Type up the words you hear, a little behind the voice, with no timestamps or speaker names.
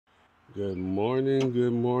Good morning,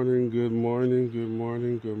 good morning, good morning, good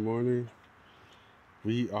morning, good morning.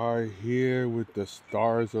 We are here with the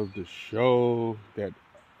stars of the show that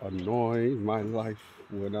annoy my life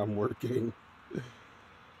when I'm working.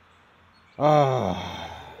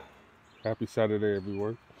 Ah, happy Saturday,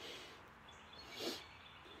 everyone.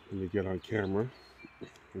 Let me get on camera.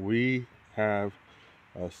 We have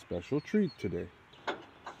a special treat today.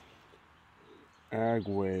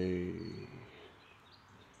 Agway.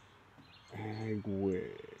 Agway.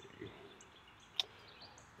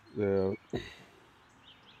 The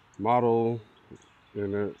model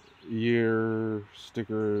and the year,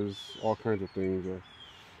 stickers, all kinds of things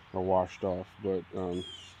are washed off. But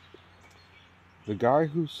the guy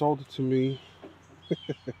who sold it to me,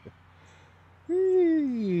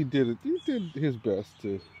 he did it. He did his best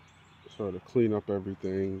to sort of clean up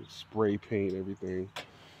everything, spray paint everything.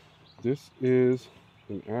 This is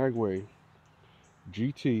an Agway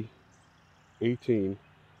GT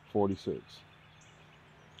 1846.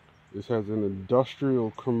 This has an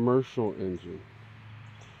industrial commercial engine.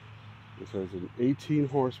 This has an 18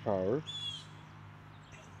 horsepower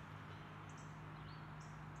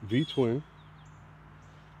V-twin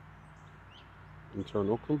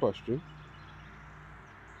internal combustion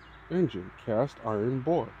engine, cast iron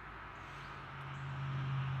bore.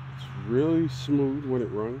 It's really smooth when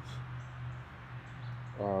it runs.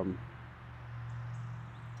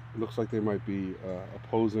 It looks like they might be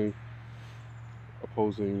opposing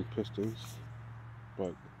pistons,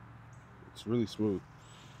 but it's really smooth.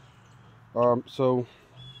 So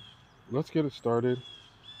let's get it started.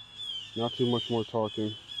 Not too much more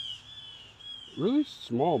talking. Really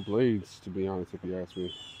small blades, to be honest, if you ask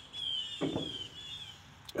me.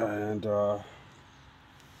 And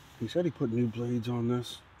he said he put new blades on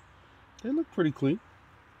this. They look pretty clean,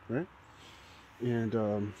 right?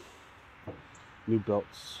 And new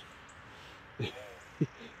belts.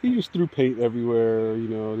 He just threw paint everywhere,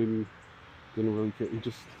 didn't really care. He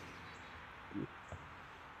just,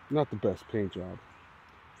 not the best paint job.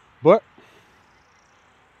 But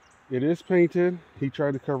it is painted. He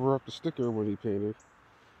tried to cover up the sticker when he painted.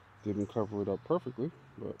 Didn't cover it up perfectly,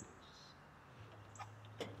 but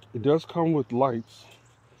it does come with lights.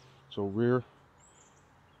 So rear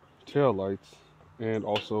tail lights and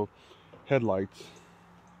also headlights.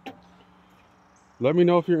 Let me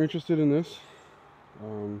know if you're interested in this.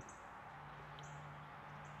 All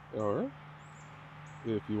right.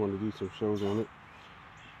 If you want to do some shows on it.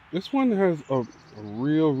 This one has a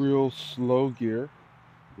real slow gear,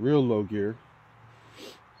 real low gear.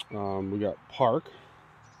 We got park.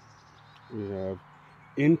 We have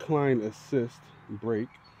incline assist brake.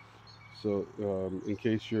 So in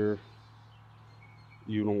case you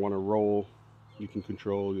don't want to roll, you can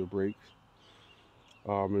control your brakes.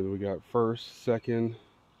 And we got first, second,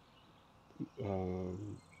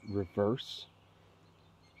 reverse.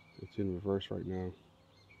 It's in reverse right now.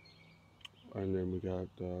 And then we got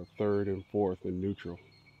third and fourth in neutral.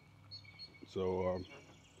 So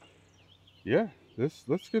yeah,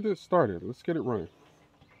 let's get it started. Let's get it running.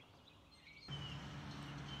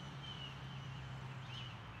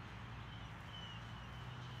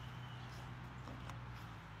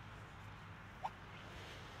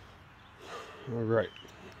 All right.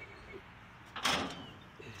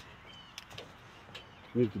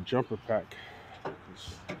 Need the jumper pack.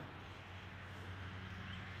 This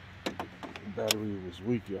battery was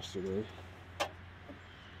weak yesterday. I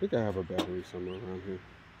think I have a battery somewhere around here.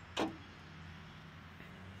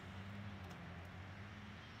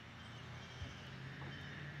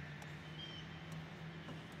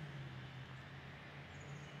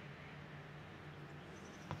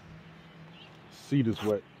 Seat is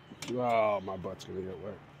wet. Oh, my butt's gonna get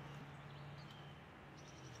wet.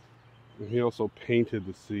 And he also painted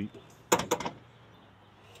the seat.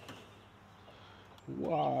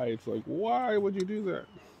 Why? It's like, why would you do that?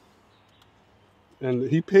 And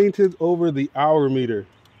he painted over the hour meter.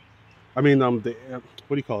 I mean, the amp,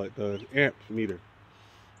 what do you call it? The amp meter.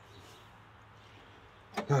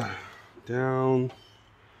 Down,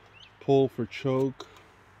 pull for choke,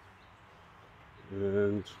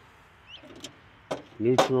 and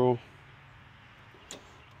neutral.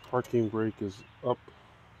 Parking brake is up.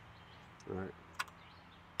 All right.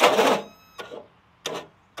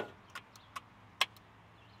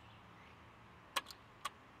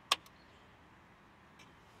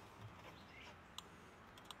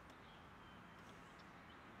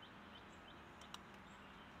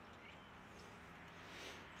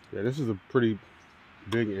 Yeah, this is a pretty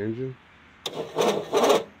big engine.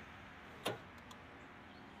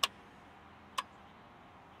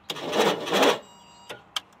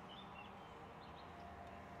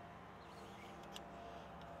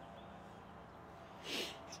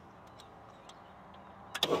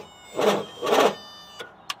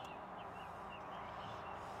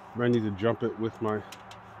 I need to jump it with my...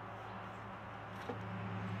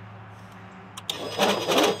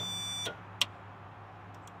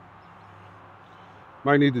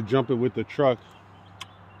 Might need to jump it with the truck.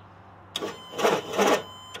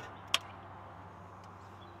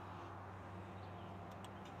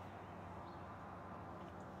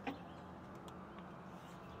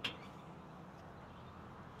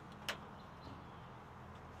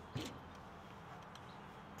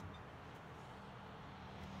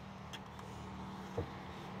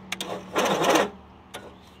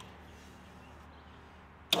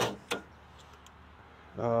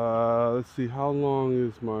 Let's see, how long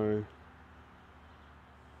is my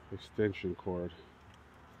extension cord?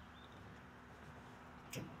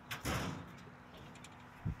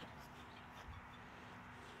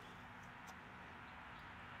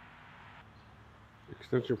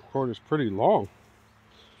 Extension cord is pretty long.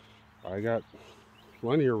 I got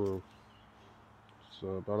plenty of room. It's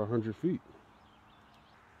about 100 feet.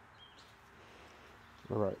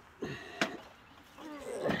 All right.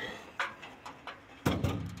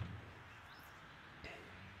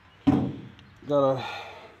 Got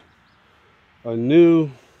a new,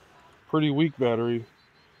 pretty weak battery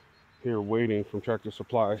here waiting from Tractor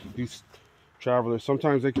Supply. These Travelers,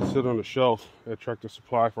 sometimes they can sit on the shelf at Tractor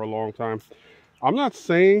Supply for a long time. I'm not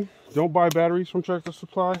saying don't buy batteries from Tractor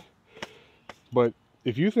Supply, but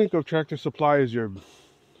if you think of Tractor Supply as your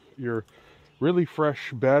really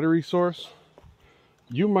fresh battery source,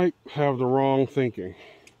 you might have the wrong thinking.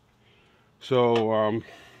 So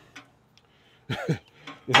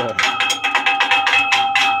yeah.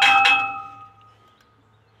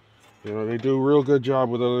 You know, they do a real good job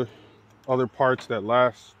with other parts that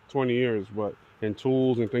last 20 years, but and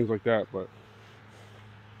tools and things like that, but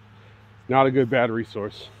not a good battery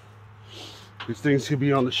source. These things could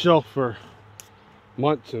be on the shelf for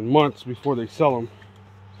months and months before they sell them.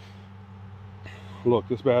 Look,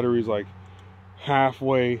 this battery is like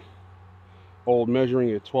halfway old, measuring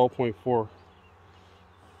at 12.4.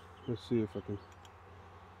 Let's see if I can.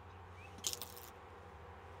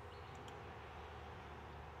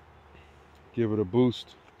 Give it a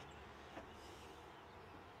boost.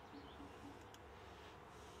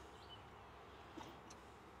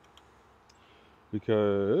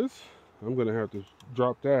 Because I'm gonna have to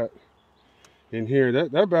drop that in here.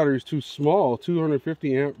 That battery is too small.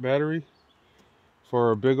 250 amp battery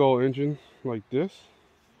for a big old engine like this.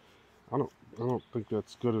 I don't think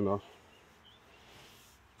that's good enough.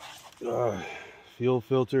 Fuel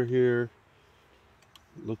filter here.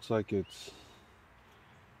 Looks like it's,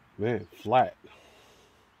 man, flat.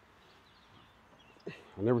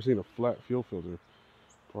 I've never seen a flat fuel filter.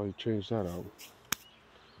 Probably change that out.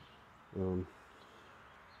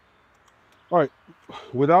 All right,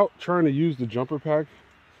 without trying to use the jumper pack,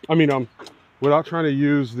 without trying to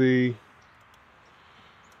use the,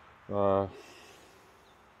 man,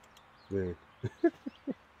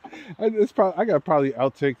 I got probably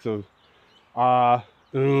outtakes of, I'll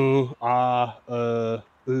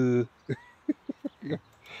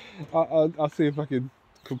see if I can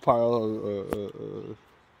compile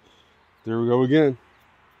there we go again,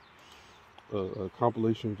 a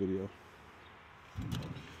compilation video.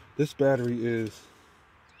 This battery is,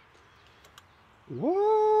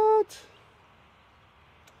 what?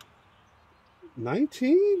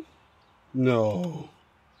 19? No.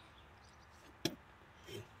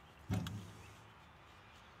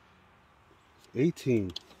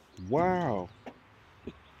 18. Wow.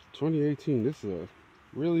 2018. This is a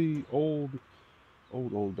really old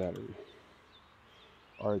battery.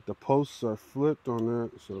 All right, the posts are flipped on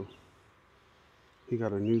that, so he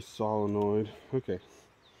got a new solenoid. Okay.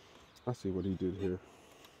 I see what he did here.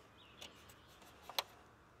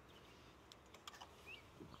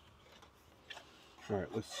 All right,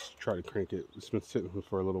 let's try to crank it. It's been sitting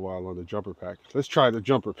for a little while on the jumper pack. Let's try the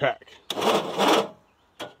jumper pack.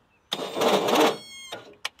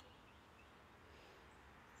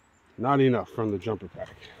 Not enough from the jumper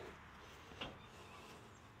pack.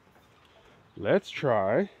 Let's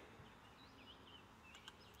try.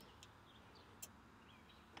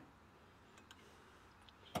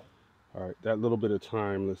 All right, that little bit of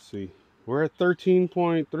time, let's see. We're at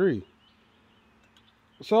 13.3.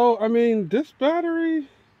 So, I mean, this battery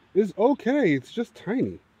is okay. It's just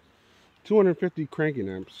tiny. 250 cranking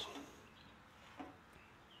amps.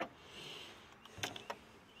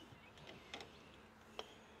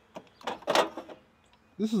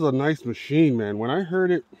 This is a nice machine, man. When I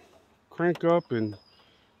heard it crank up and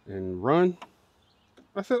run,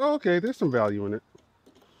 I said, oh, okay, there's some value in it.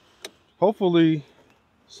 Hopefully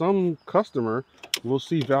some customer will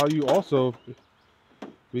see value also,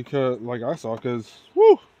 because like I saw, because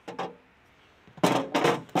whoo,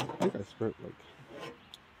 spent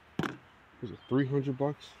like, was it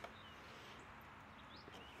 $300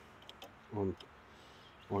 on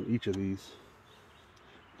each of these.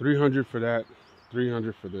 300 for that,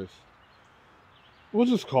 300 for this. We'll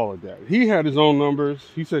just call it that. He had his own numbers.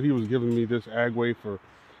 He said he was giving me this Agway for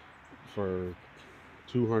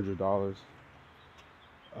 $200.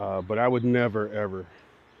 But I would never ever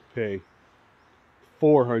pay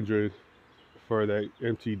 $400 for that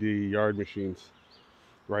MTD yard machines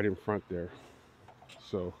right in front there.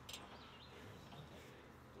 So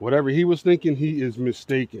whatever he was thinking, he is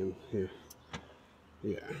mistaken.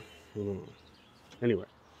 Yeah. Anyway,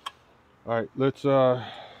 all right. Let's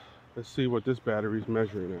see what this battery's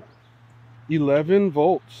measuring at. 11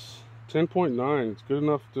 volts, 10.9. It's good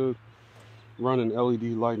enough to run an LED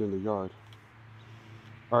light in the yard.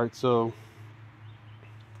 All right, so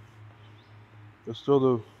let's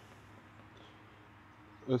throw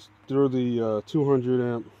the 200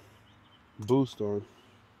 amp boost on,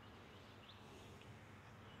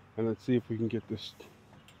 and let's see if we can get this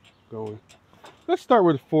going. Let's start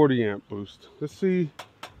with a 40 amp boost. Let's see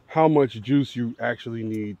how much juice you actually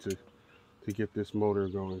need to get this motor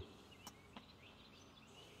going.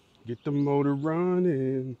 Get the motor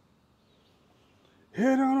running.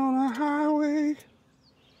 Head on the highway.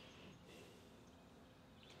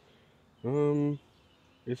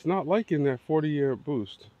 It's not liking that 40 amp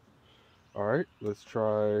boost. All right, let's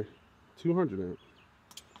try 200 amp.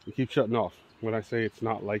 You keep shutting off. When I say it's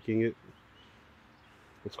not liking it,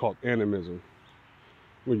 it's called animism.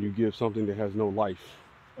 When you give something that has no life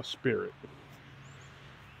a spirit.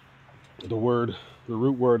 The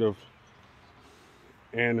root word of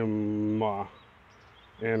anima,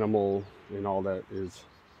 animal, and all that is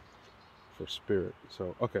for spirit.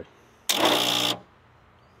 So, okay.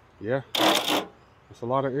 Yeah, that's a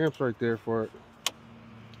lot of amps right there for it.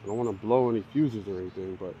 I don't want to blow any fuses or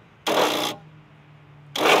anything, but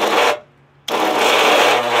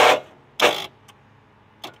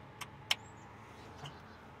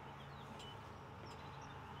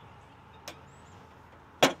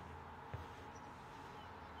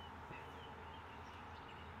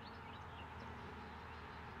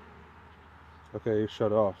okay, it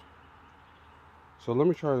shut off. So let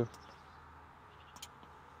me try to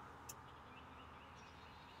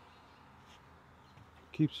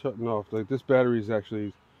keep shutting off. Like, this battery is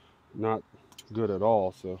actually not good at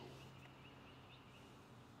all. So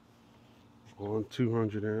on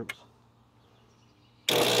 200 amps.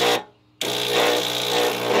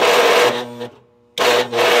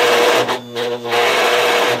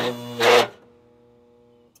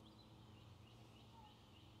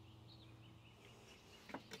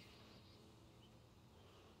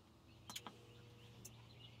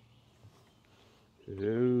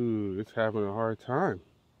 Dude, it's having a hard time.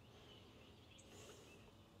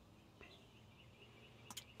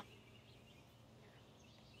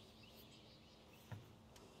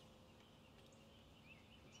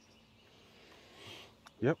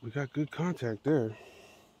 Yep, we got good contact there.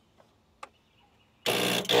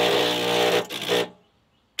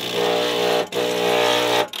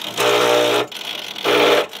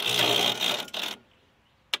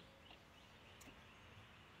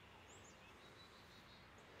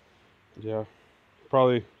 Yeah,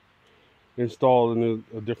 probably install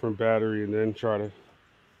a different battery and then try to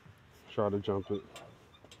jump it.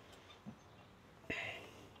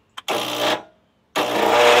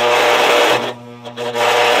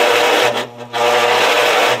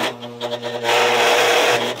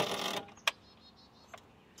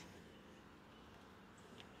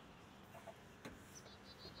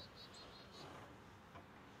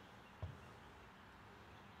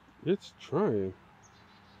 It's trying.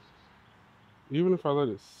 Even if I let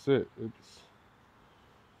it sit,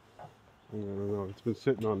 I don't know, it's been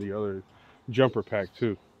sitting on the other jumper pack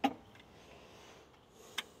too.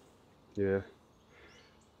 Yeah.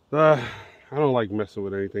 I don't like messing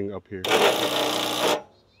with anything up here.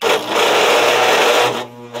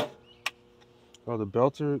 Oh, the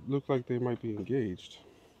belter look like they might be engaged.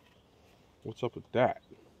 What's up with that?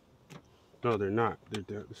 No, they're not. They're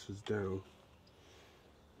down. This is down.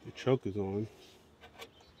 The choke is on.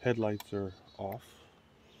 Headlights are off.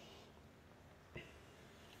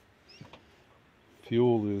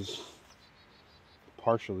 Fuel is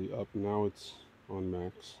partially up. Now it's on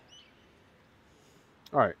max.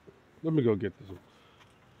 All right, let me go get this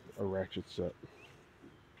a ratchet set.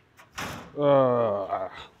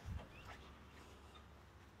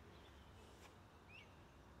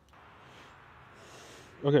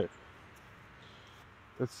 Okay.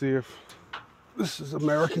 Let's see if this is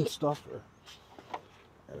American stuff or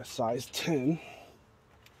at a size 10.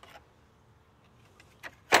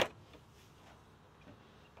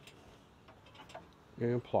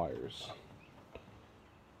 and pliers.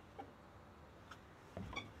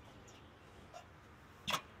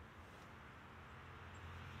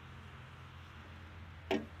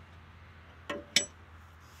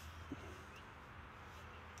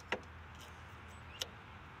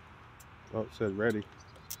 Oh, it said ready.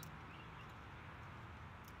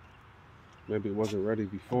 Maybe it wasn't ready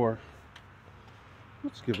before.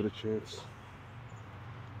 Let's give it a chance.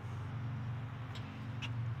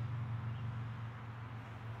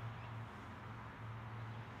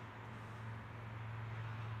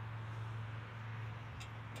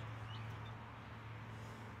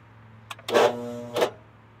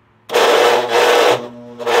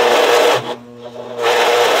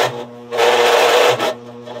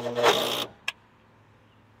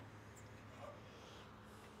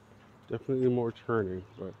 Definitely more turning,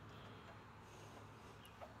 but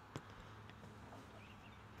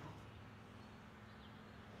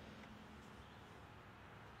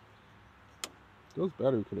those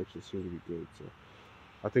battery connections seem to be good. So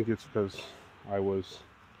I think it's because I was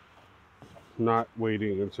not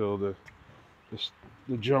waiting until the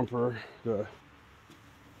jumper, the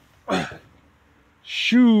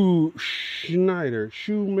Schumacher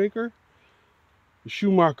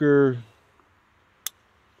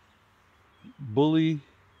bully,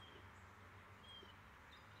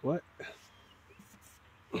 what?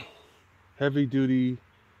 Heavy duty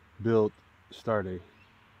built starting.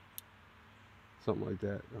 Something like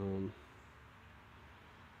that.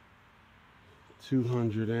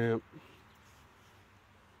 200 amp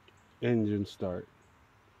engine start,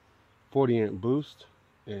 40 amp boost,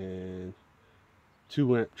 and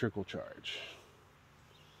 2 amp trickle charge.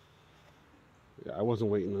 Yeah, I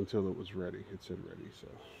wasn't waiting until it was ready. It said ready, so.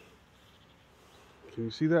 Can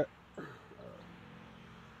you see that?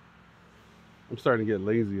 I'm starting to get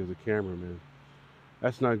lazy as a cameraman.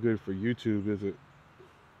 That's not good for YouTube, is it?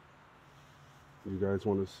 You guys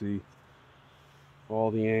want to see all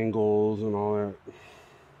the angles and all that.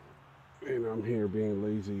 And I'm here being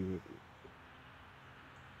lazy.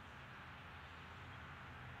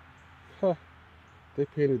 Huh. They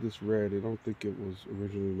painted this red. I don't think it was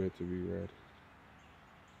originally meant to be red.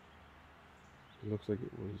 It looks like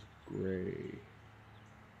it was gray.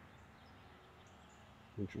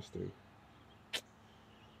 Interesting.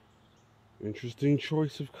 Interesting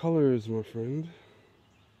choice of colors, my friend.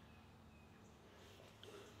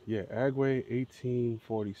 Yeah, Agway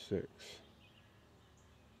 1846.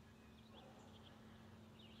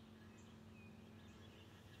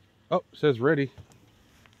 Oh, it says ready.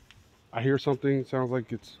 I hear something. Sounds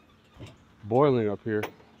like it's boiling up here.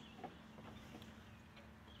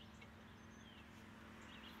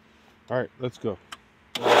 All right, let's go.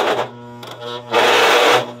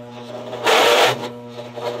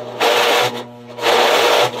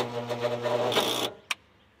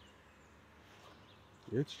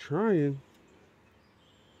 It's trying.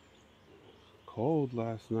 Cold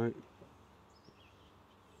last night.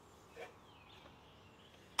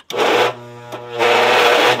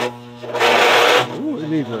 Ooh, it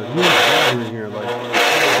needs a huge battery here, like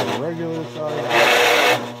a regular size.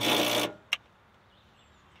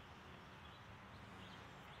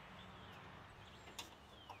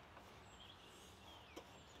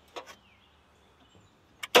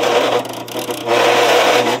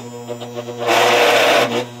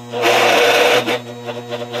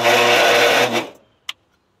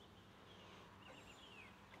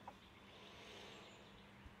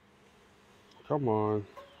 Come on.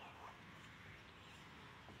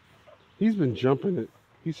 He's been jumping it.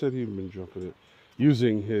 He said he'd been jumping it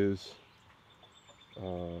using his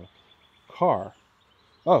car.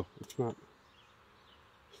 Oh, it's not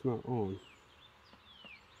on.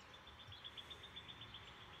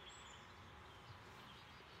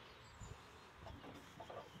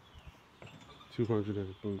 200 and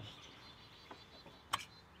a boost.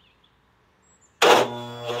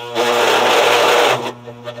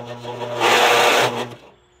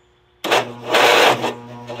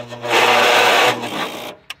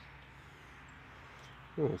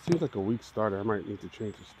 Oh, it seems like a weak starter. I might need to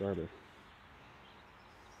change the starter.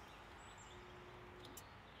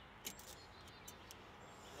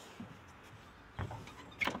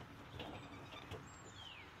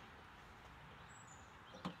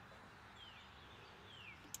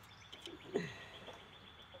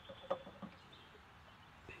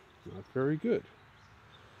 Not very good.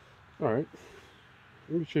 All right,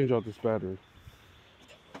 let me change out this battery.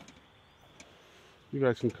 You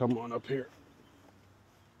guys can come on up here.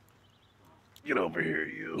 Get over here,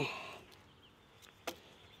 you.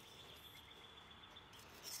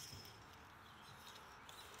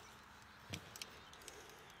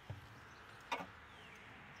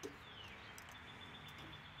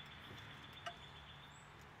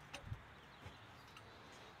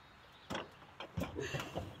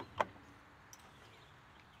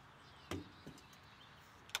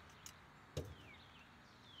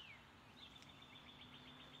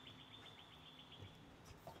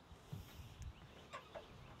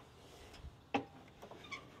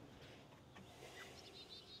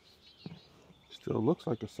 Still looks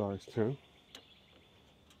like a size 10.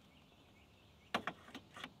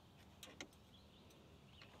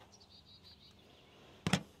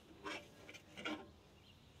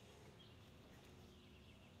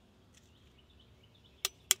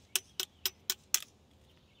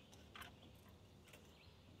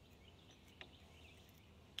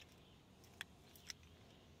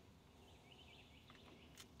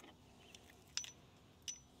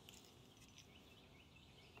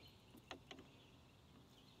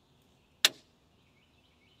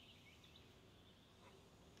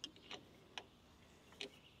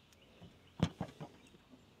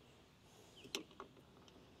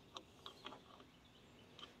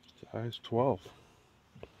 Size 12.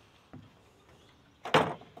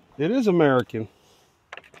 It is American.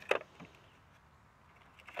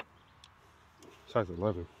 Size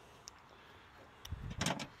 11.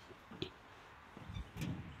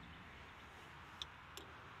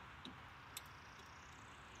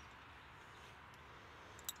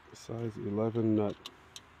 Size 11 nut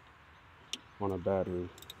on a battery.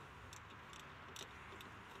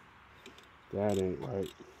 That ain't right.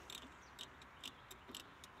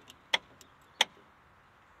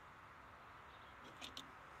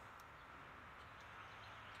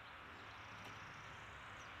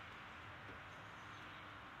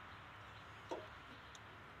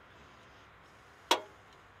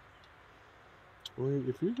 I mean,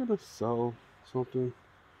 if you're gonna sell something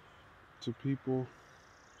to people,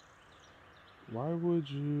 why would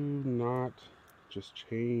you not just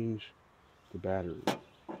change the battery?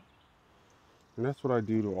 And that's what I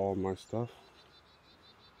do to all my stuff.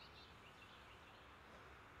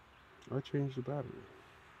 I change the battery.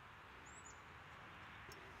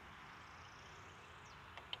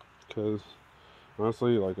 Because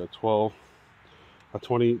honestly, like a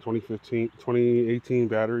 2018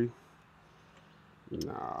 battery,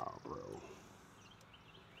 nah, bro.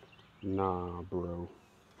 Nah, bro.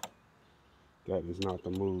 That is not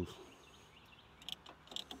the move.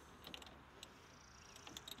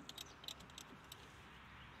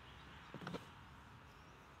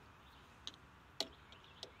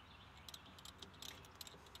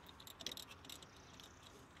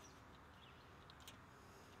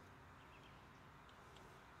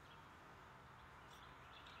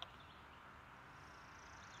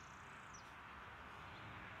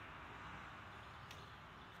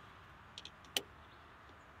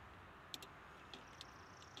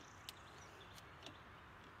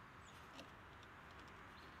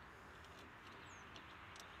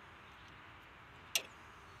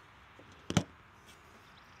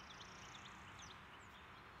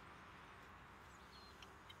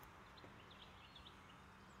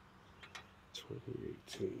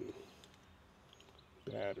 '18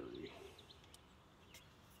 battery.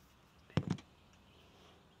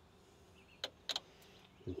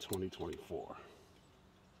 In 2024.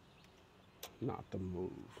 Not the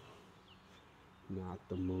move. Not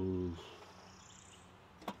the move.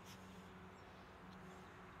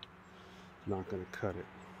 Not gonna cut it.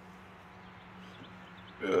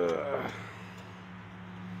 Ugh.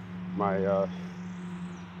 My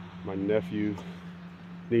nephew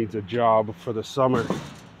needs a job for the summer.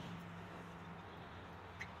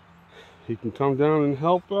 He can come down and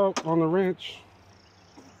help out on the ranch.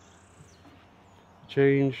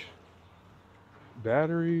 Change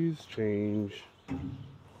batteries, change,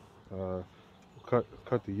 cut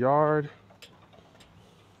the yard.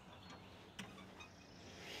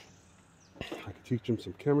 I can teach him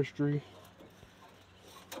some chemistry.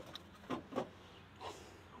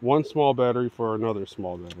 One small battery for another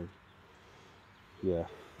small battery. Yeah.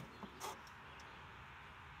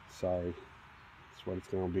 Sorry. That's what it's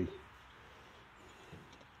gonna be.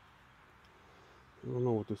 I don't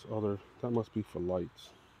know what this other, that must be for lights.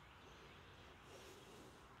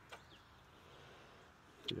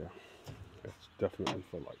 Yeah, that's definitely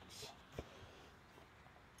for lights.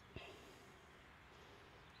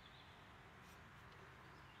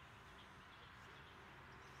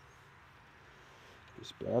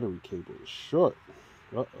 This battery cable is short.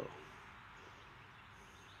 Uh-oh.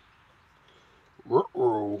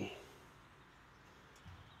 Uh-oh.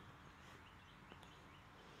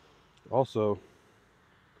 Also,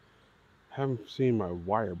 haven't seen my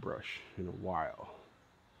wire brush in a while.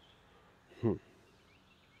 Because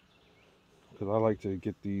I like to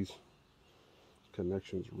get these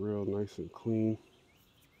connections real nice and clean.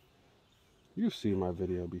 You've seen my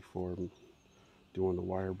video before doing the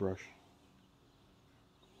wire brush.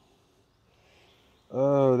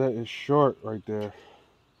 Oh, that is short right there.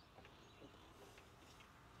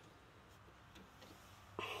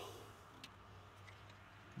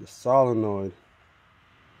 The solenoid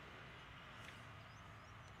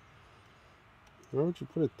Why would you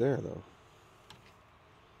put it there though?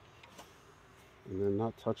 And then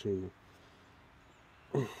not touching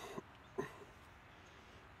the...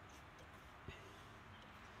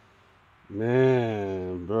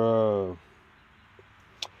 Man, bro.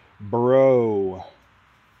 Bro.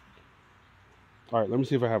 Alright, let me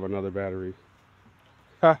see if I have another battery.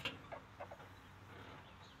 Ha!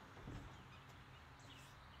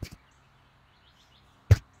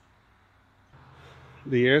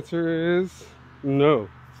 The answer is no.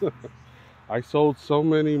 I sold so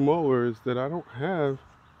many mowers that I don't have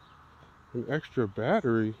an extra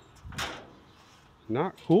battery.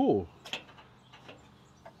 Not cool.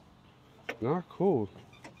 Not cool.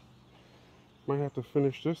 Might have to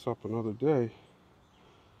finish this up another day.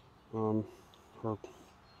 Or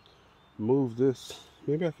move this.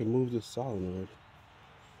 Maybe I can move this solenoid.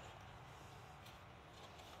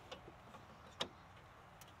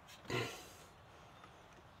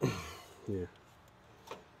 Yeah.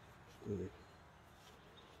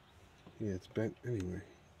 Yeah, it's bent anyway.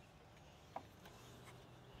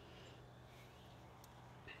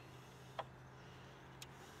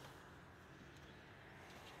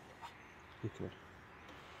 Okay.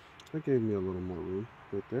 That gave me a little more room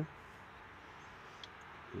right there.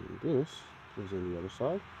 And this goes on the other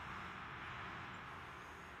side.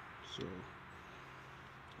 So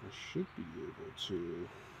I should be able to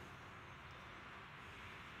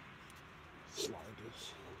slide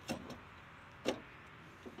this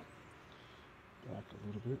back a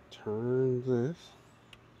little bit. Turn this.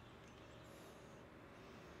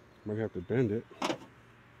 Might have to bend it.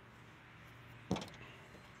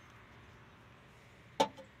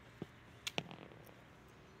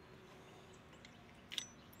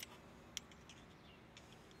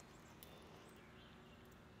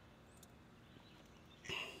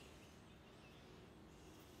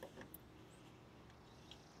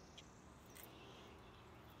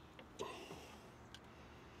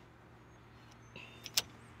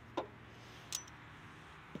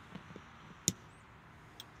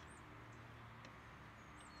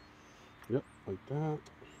 Yep, like that.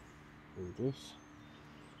 And this,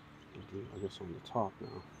 I guess on the top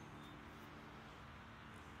now.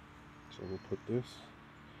 So we'll put this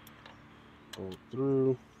bolt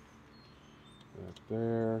through, that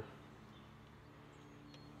there.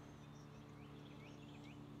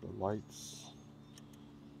 The lights,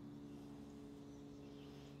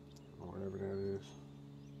 or whatever that is,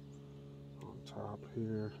 on top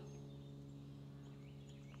here.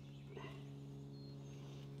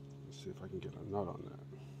 Let's see if I can get a nut on that.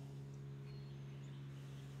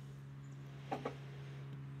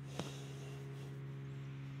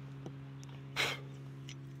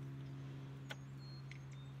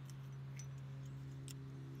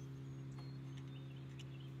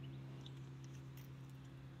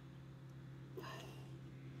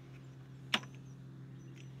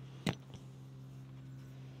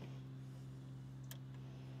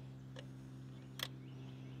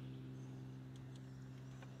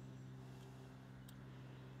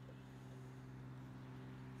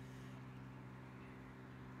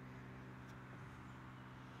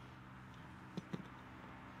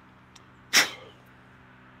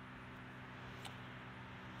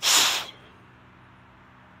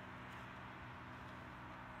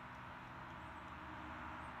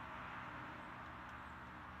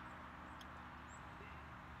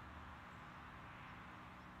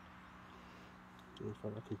 In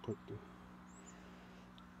fact, I can put the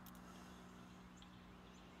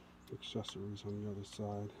accessories on the other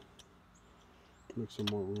side. Make some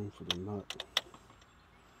more room for the nut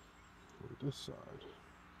on this side.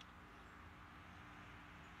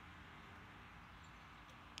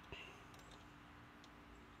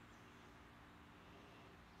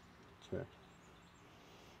 Okay.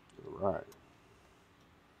 All right.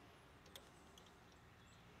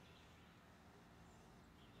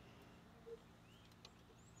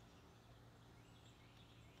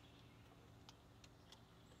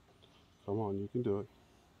 Come on, you can do it.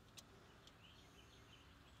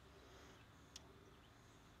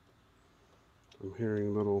 I'm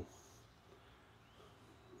hearing little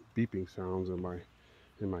beeping sounds in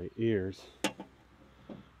my ears.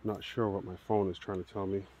 Not sure what my phone is trying to tell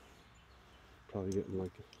me. Probably getting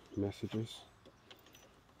like messages.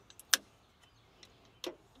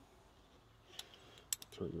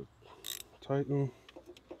 Turn it, tighten.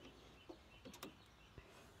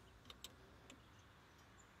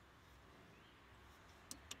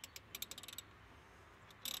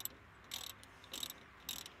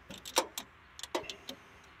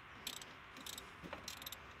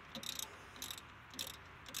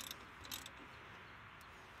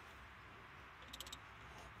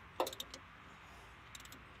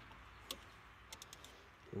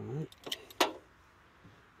 All right.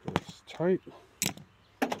 That's tight.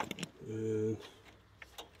 And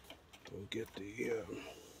we'll get the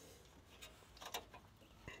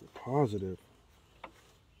positive.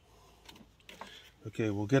 Okay,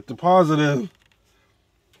 we'll get the positive.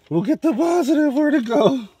 We'll get the positive. Where'd it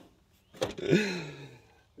go?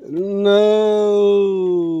 No.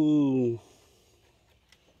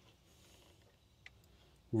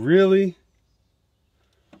 Really?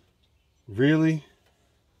 Really?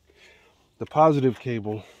 The positive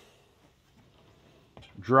cable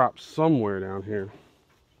dropped somewhere down here.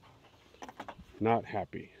 Not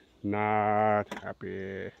happy. Not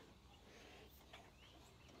happy.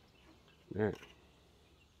 Man.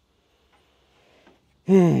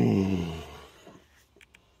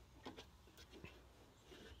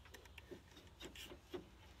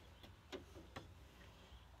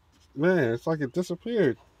 Man, it's like it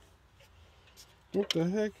disappeared. What the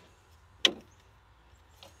heck?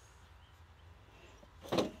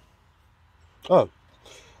 Oh.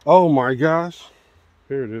 Oh my gosh.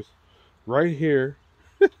 Here it is. Right here.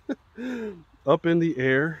 Up in the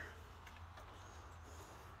air.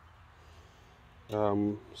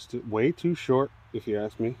 Way too short, if you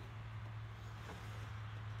ask me.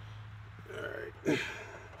 Alright.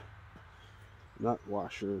 Nut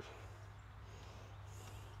washer.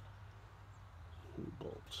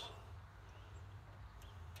 Bolts.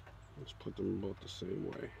 Let's put them both the same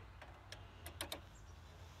way.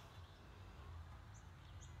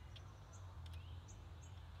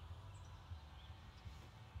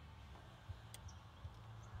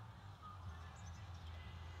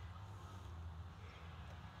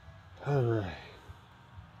 Alright.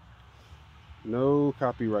 No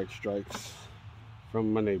copyright strikes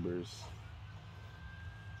from my neighbors.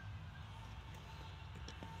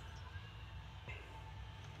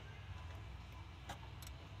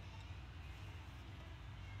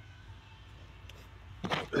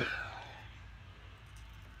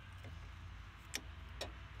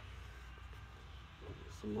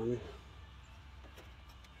 Some money.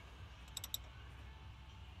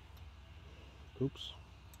 Oops.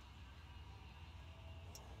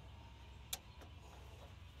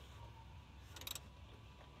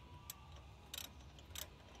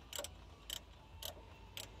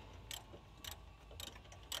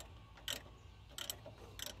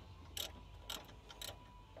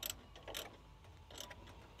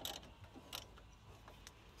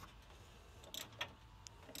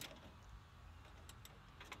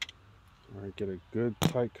 All right, get a good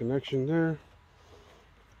tight connection there.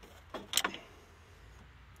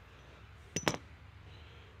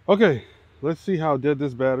 Okay, let's see how dead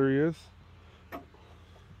this battery is.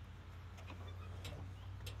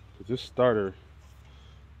 This starter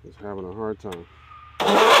is having a hard time.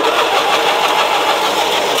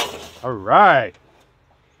 All right.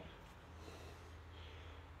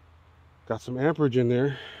 Got some amperage in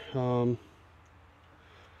there. Ow!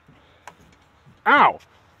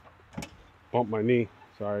 Bumped my knee.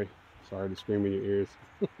 Sorry. Sorry to scream in your ears.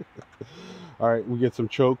 All right, we get some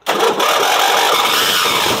choke.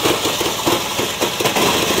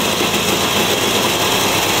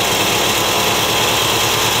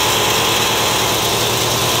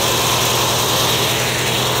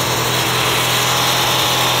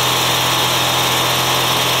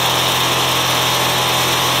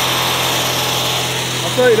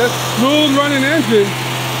 I'll tell you, that's smooth running engine.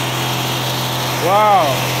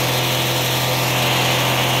 Wow.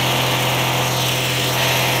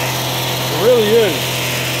 It really is.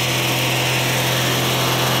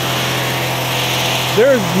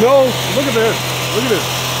 There's no, look at this, look at this.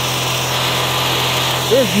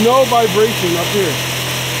 There's no vibration up here.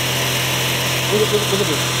 Look at this.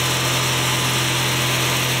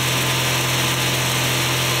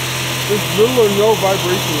 There's little or no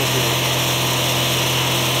vibration up here.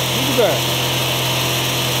 Look at that.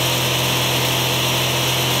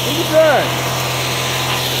 Look at that.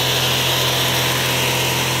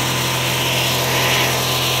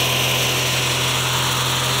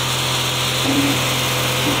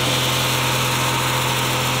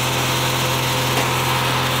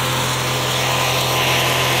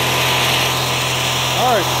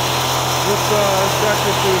 All right, let's jack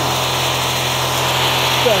this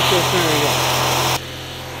thing up.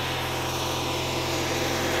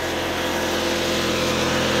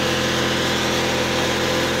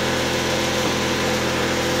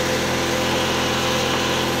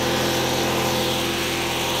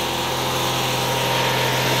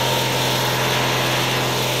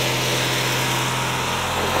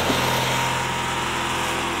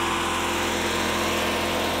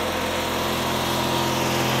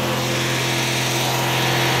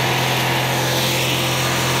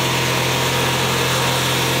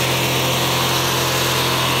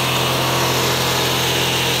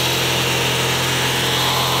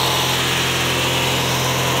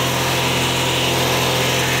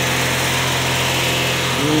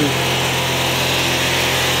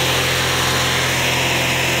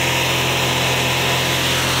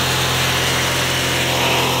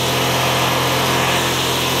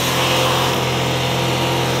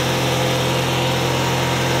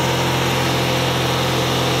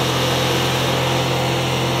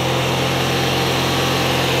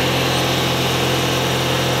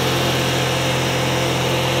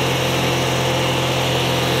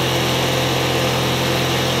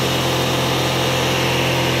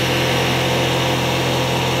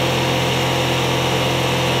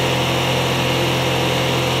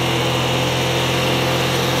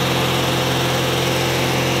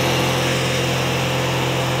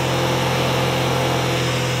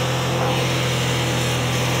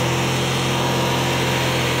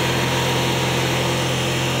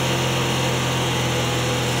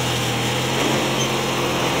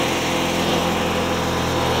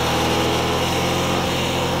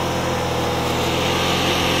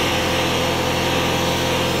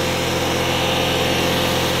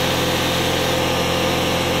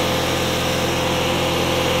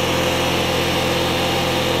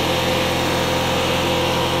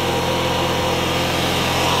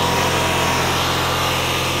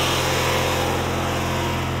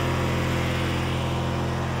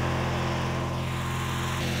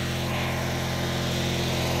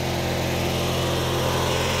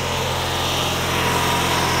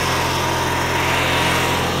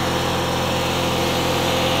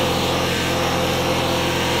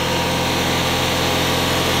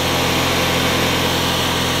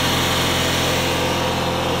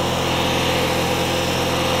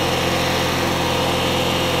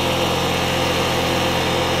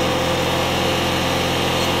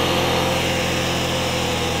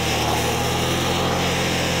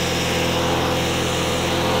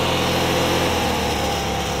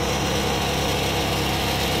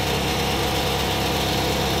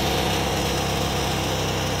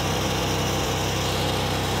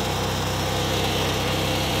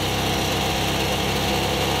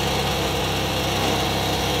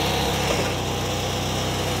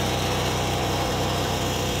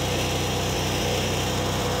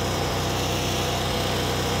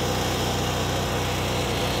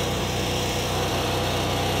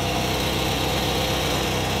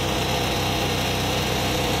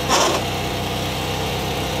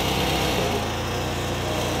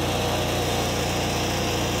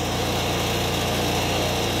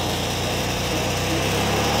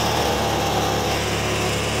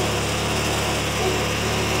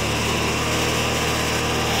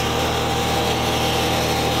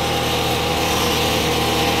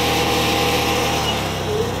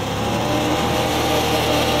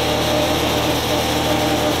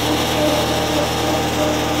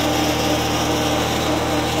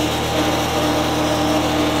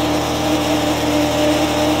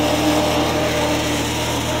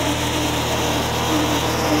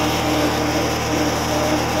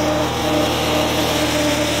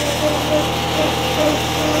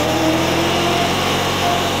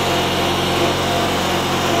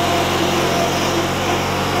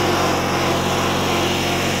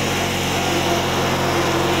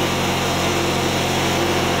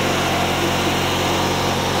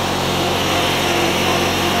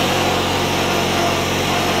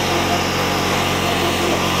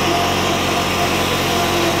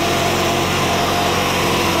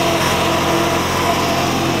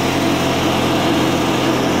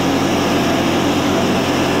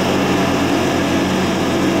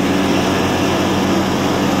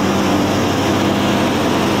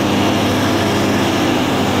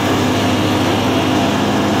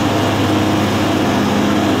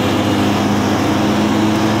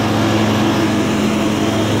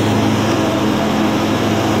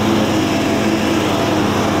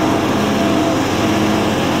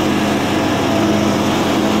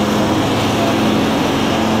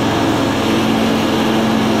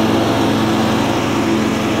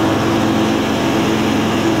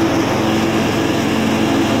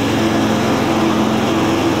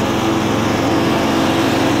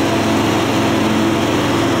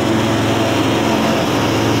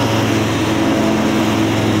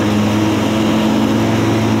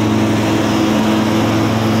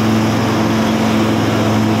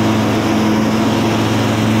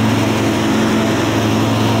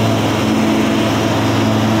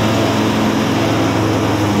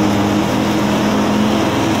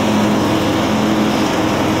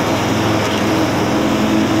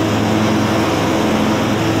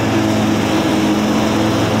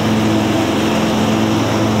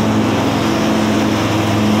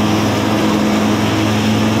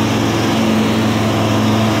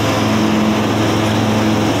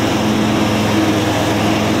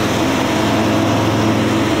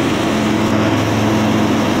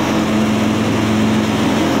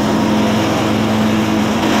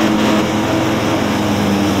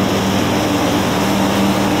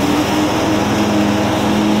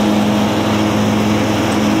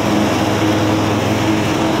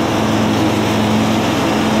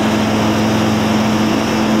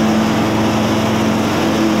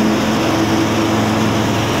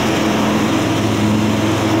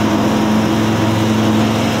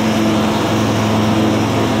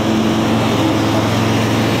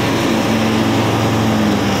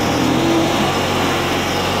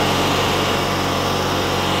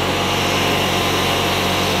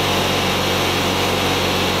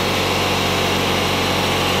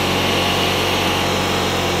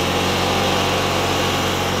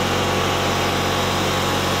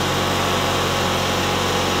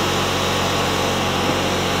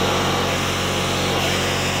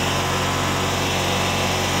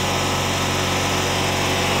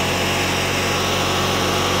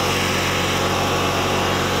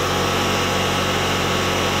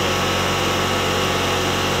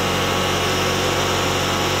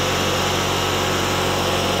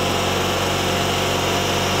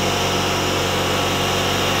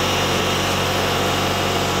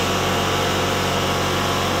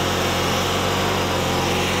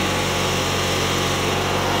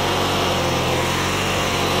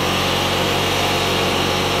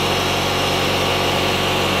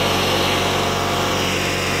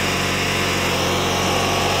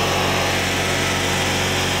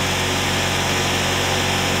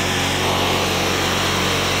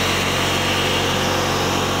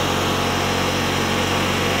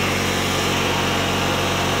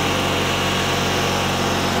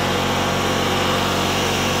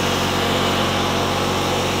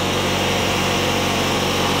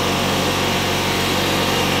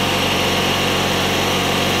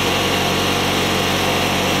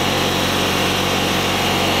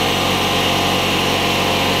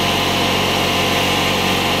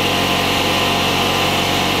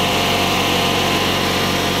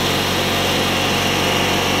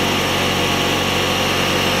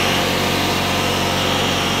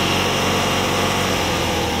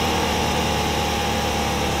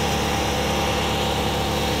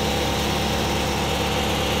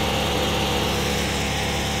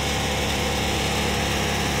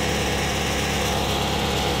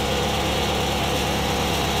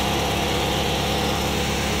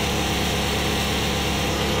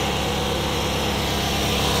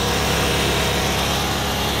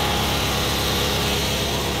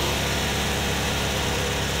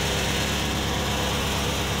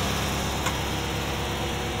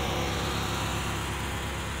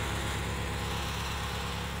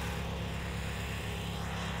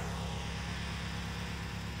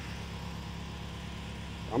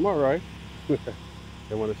 I'm all right.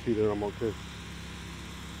 They want to see that I'm okay.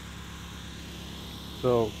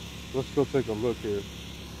 So let's go take a look here.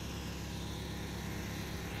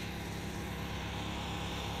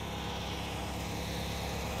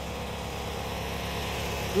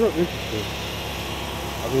 Real interesting.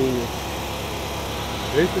 I mean,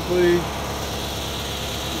 basically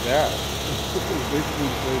that. Basically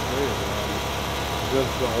the same thing.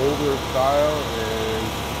 Just the older style, and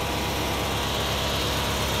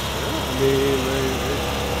yeah, I mean, they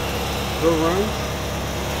still run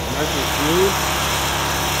nice and smooth.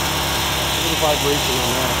 A little vibration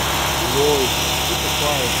on that. The noise, super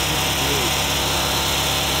quiet, super smooth.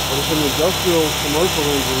 But it's an industrial commercial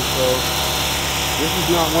engine, so this is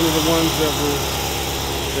not one of the ones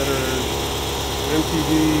that are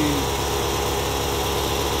MTV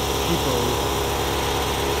cheapos.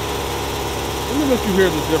 Let me let you hear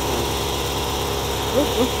the difference.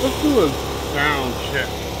 Let's do a sound check.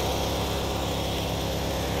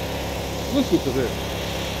 Listen to this.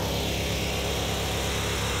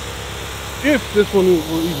 If this one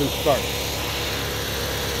will even start.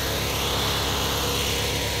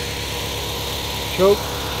 Choke.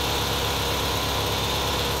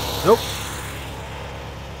 Nope.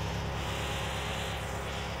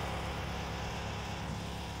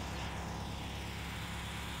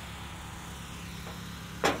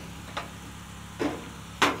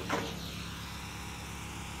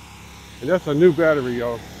 And that's a new battery,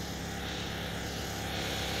 y'all.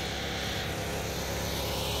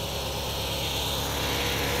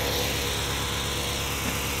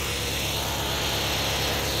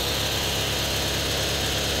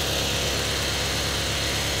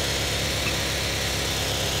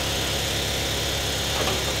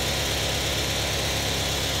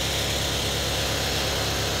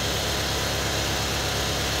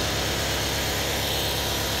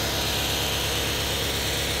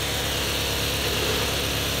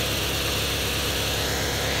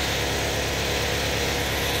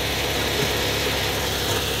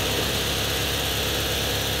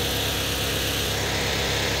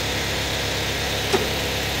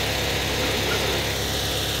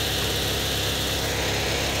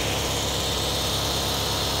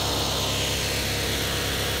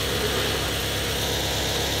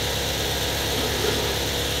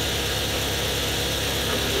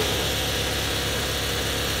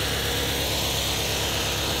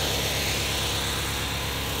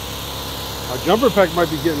 Our jumper pack might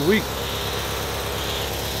be getting weak.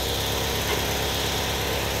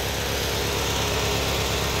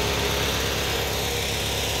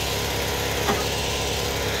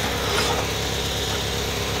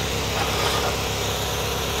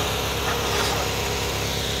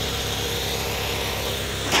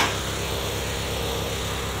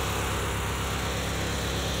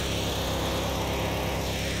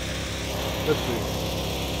 Let's see.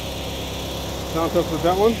 Sound test with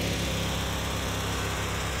that one.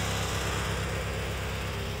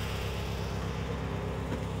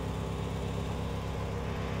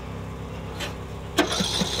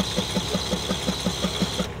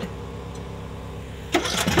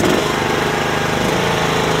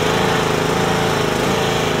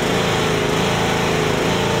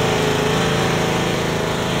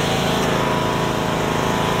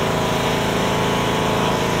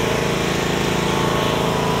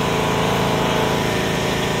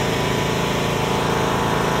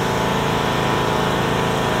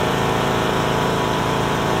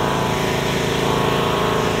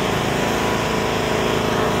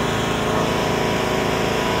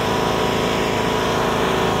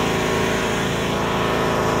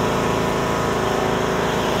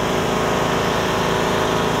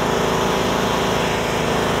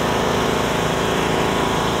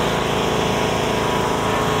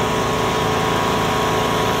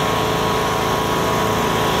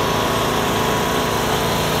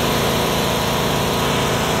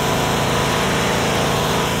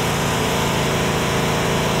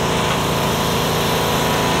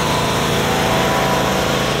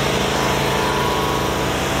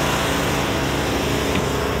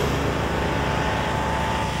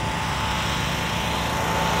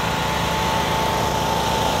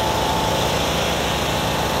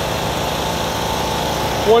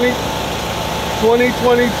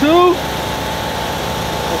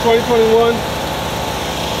 or 2021,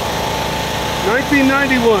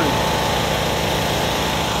 1991.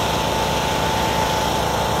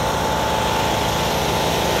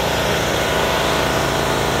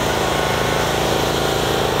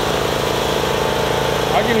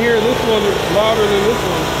 I can hear this one louder than this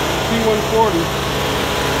one, T140.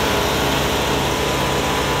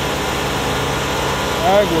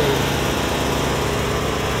 Agway.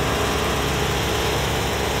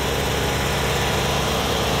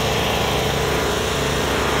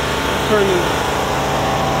 turn this.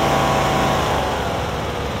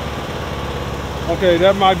 Okay,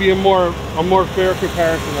 that might be a more fair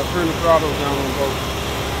comparison. I turned the throttles down on both.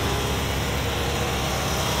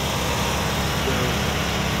 Yeah.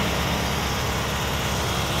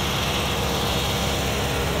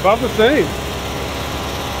 About the same.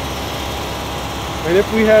 And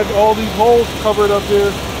if we had all these holes covered up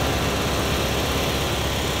there,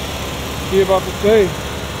 it'd be about the same.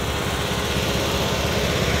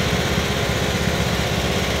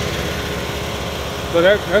 So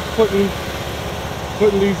that's putting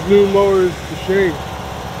these new mowers to shame.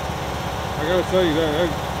 I gotta tell you that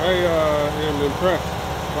I am impressed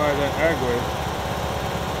by that Agway.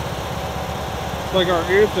 It's like our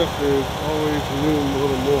ancestors always knew a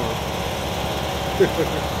little more.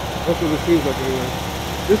 That's what it seems like anyway.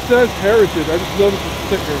 This says heritage. I just noticed the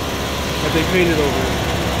sticker that they painted over it.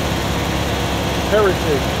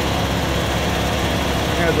 Heritage.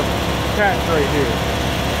 It has a patch right here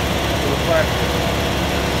in the plastic.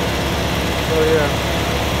 So yeah.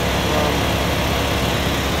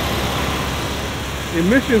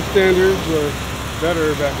 Emission standards were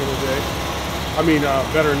better back in the day. I mean,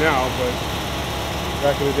 better now, but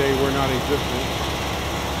back in the day were not existent.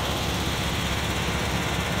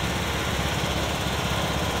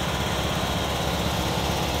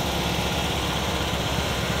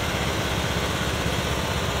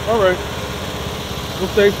 All right, we'll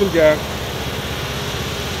save some gas.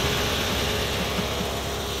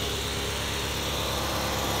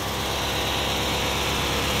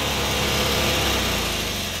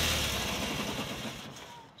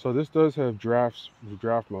 So this does have draft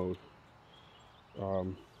mode.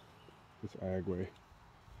 This Agway,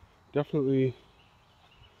 definitely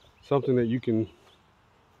something that you can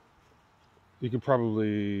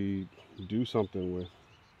probably do something with.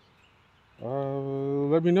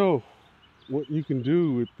 Let me know what you can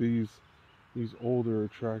do with these older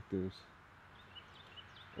tractors.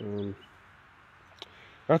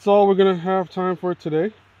 That's all we're gonna have time for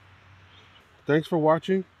today. Thanks for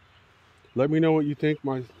watching. Let me know what you think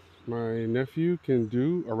my nephew can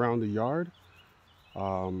do around the yard.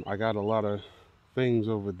 I got a lot of things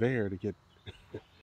over there to get